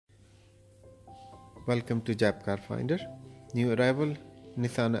Welcome to Jap Car Finder. New arrival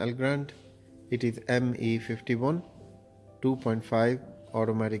Nissan Elgrand. It is ME51 2.5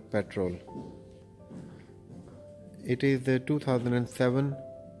 automatic petrol. It is the 2007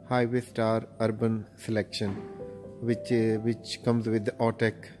 Highway Star Urban selection, which comes with the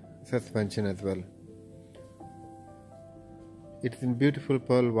Autek suspension as well. It's in beautiful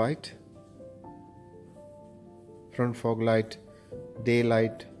pearl white. Front fog light,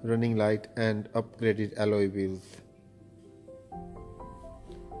 daylight, running light and upgraded alloy wheels.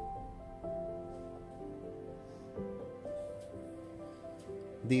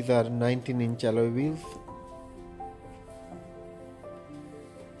 These are 19-inch alloy wheels.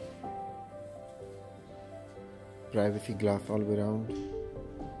 Privacy glass all the way around.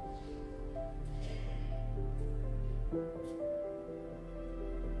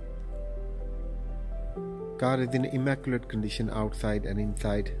 Car is in immaculate condition outside and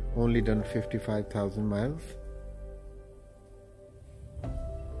inside, only done 55,000 miles.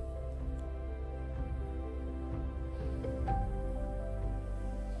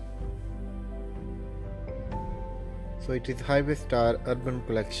 So it is Highway Star Urban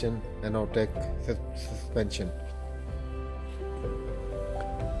Collection and Autek suspension.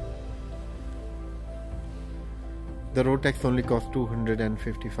 The road tax only costs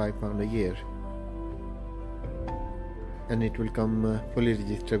 £255 a year. And it will come fully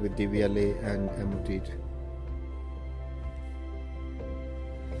registered with DVLA and MOT.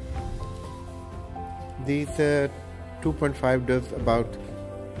 These 2.5 does about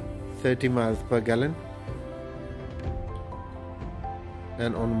 30 miles per gallon,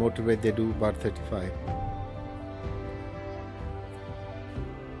 and on motorway they do about 35.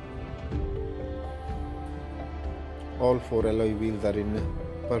 All 4 alloy wheels are in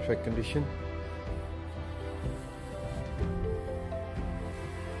perfect condition.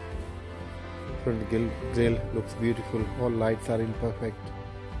 Front grille looks beautiful. All lights are in perfect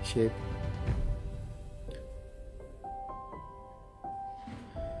shape.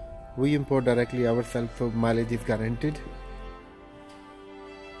 We import directly ourselves, so mileage is guaranteed.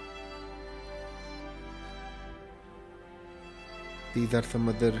 These are some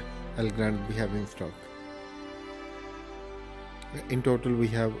other Elgrand we have in stock. In total we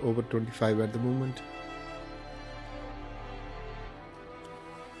have over 25 at the moment.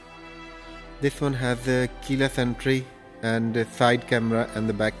 This one has a keyless entry and a side camera and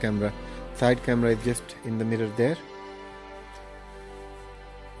the back camera. Side camera is just in the mirror there.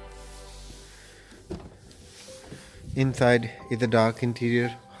 Inside is a dark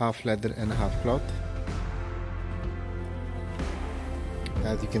interior, half leather and half cloth.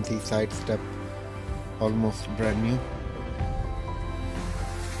 As you can see, side step almost brand new.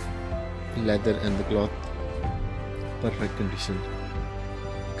 Leather and the cloth perfect condition.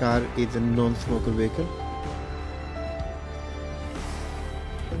 Car is a non-smoker vehicle.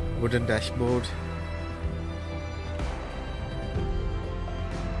 Wooden dashboard.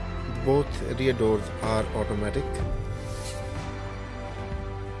 Both rear doors are automatic.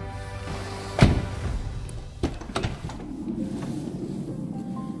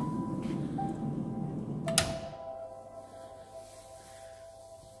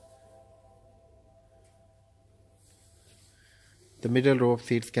 The middle row of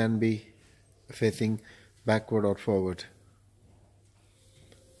seats can be facing backward or forward.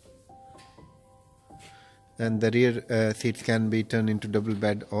 And the rear seats can be turned into double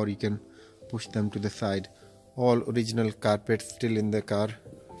bed, or you can push them to the side. All original carpets still in the car.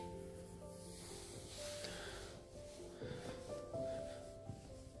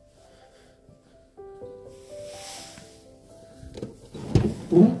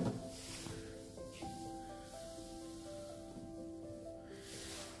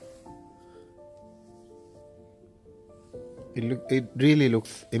 It really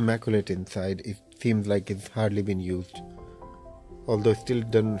looks immaculate inside. It seems like it's hardly been used. Although still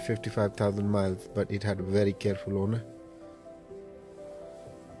done 55,000 miles, but it had a very careful owner.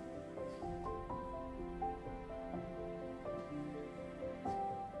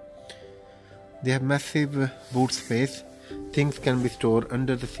 They have massive boot space. Things can be stored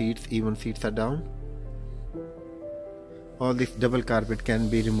under the seats, even seats are down. All this double carpet can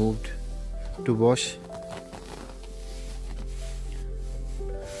be removed to wash.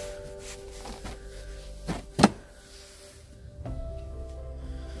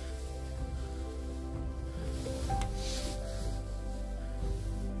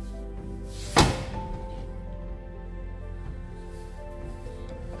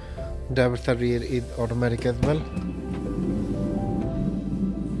 Driver's side rear is automatic as well.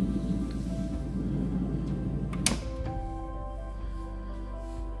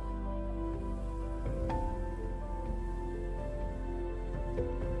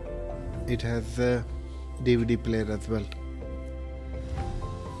 it has a DVD player as well.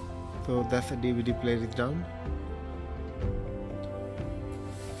 So that's a DVD player is down.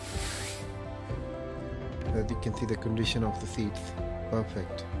 As you can see, the condition of the seats,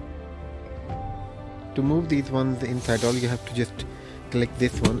 perfect. To move these ones inside, all you have to just click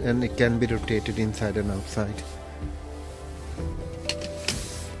this one and it can be rotated inside and outside.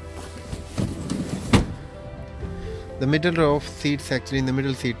 The middle row of seats, actually in the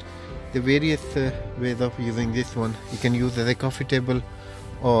middle seat, the various ways of using this one. You can use as a coffee table,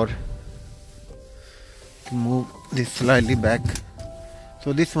 or move this slightly back.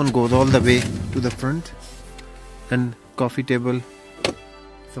 So this one goes all the way to the front, and coffee table,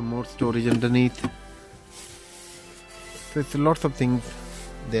 some more storage underneath. So it's lots of things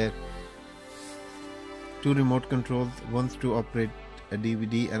there. 2 remote controls, one to operate a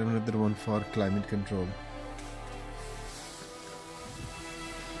DVD and another one for climate control.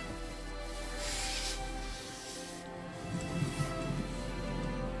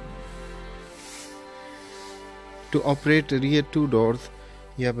 To operate the rear 2 doors,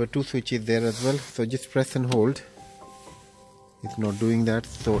 you have 2 switches there as well. So just press and hold. It's not doing that,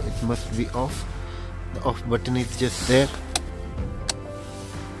 so it must be off. The off button is just there.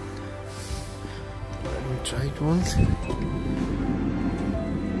 Let me try it once.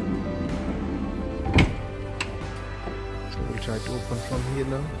 So we'll try to open from here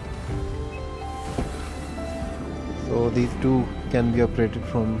now. So these 2 can be operated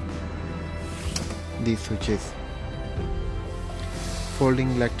from these switches.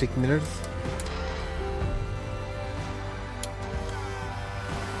 Folding electric mirrors.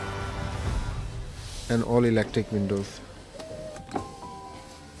 And all electric windows.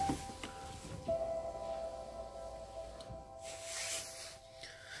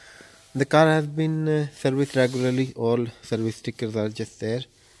 The car has been serviced regularly. All service stickers are just there.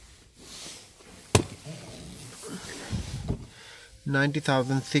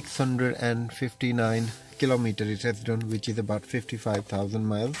 90,659 kilometers it has done, which is about 55,000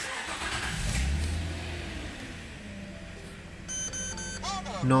 miles.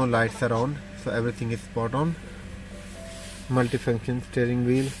 No lights are on, so everything is spot on. Multifunction steering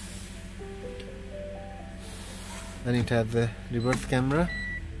wheel, and it has a reverse camera.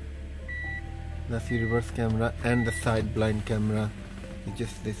 That's the reverse camera, and the side blind camera is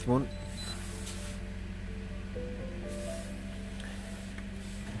just this one.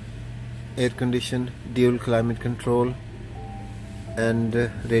 Air condition, dual climate control, and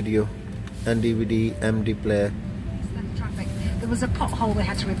radio, and DVD, MD player. Traffic. There was a pothole they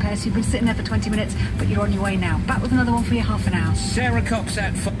had to repair, so you've been sitting there for 20 minutes, but you're on your way now. Back with another one for you, half an hour. Sarah Cox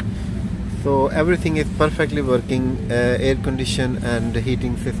at. So everything is perfectly working. Air condition and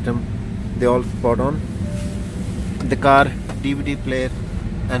heating system, they all spot on. The car DVD player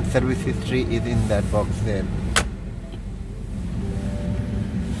and service history is in that box there.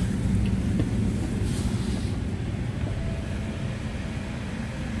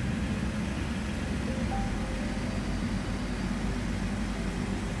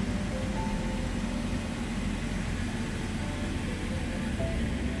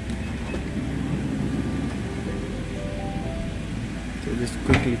 So just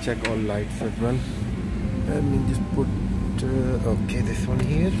quickly check all lights as well. Let me just put okay, this one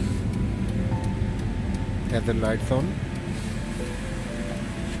here has the lights on.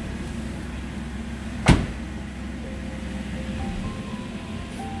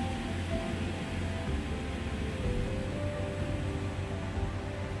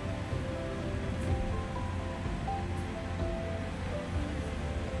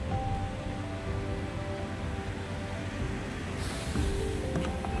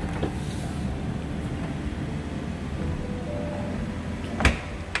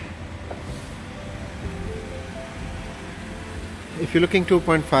 If you're looking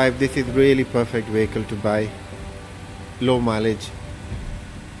 2.5, this is really perfect vehicle to buy. Low mileage,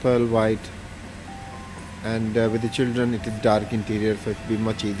 pearl white, and with the children it is dark interior, so it will be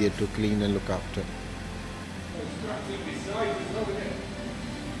much easier to clean and look after.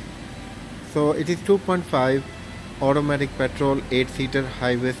 So it is 2.5 automatic petrol 8-seater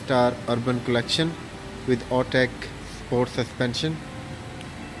highway star urban collection with Autotech sport suspension.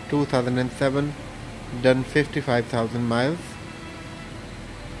 2007, done 55,000 miles.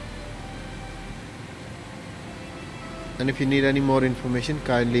 And if you need any more information,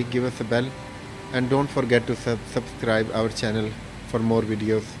 kindly give us a bell, and don't forget to subscribe our channel for more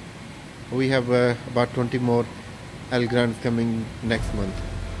videos. We have about 20 more Elgrands coming next month.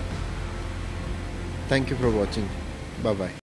 Thank you for watching. Bye bye.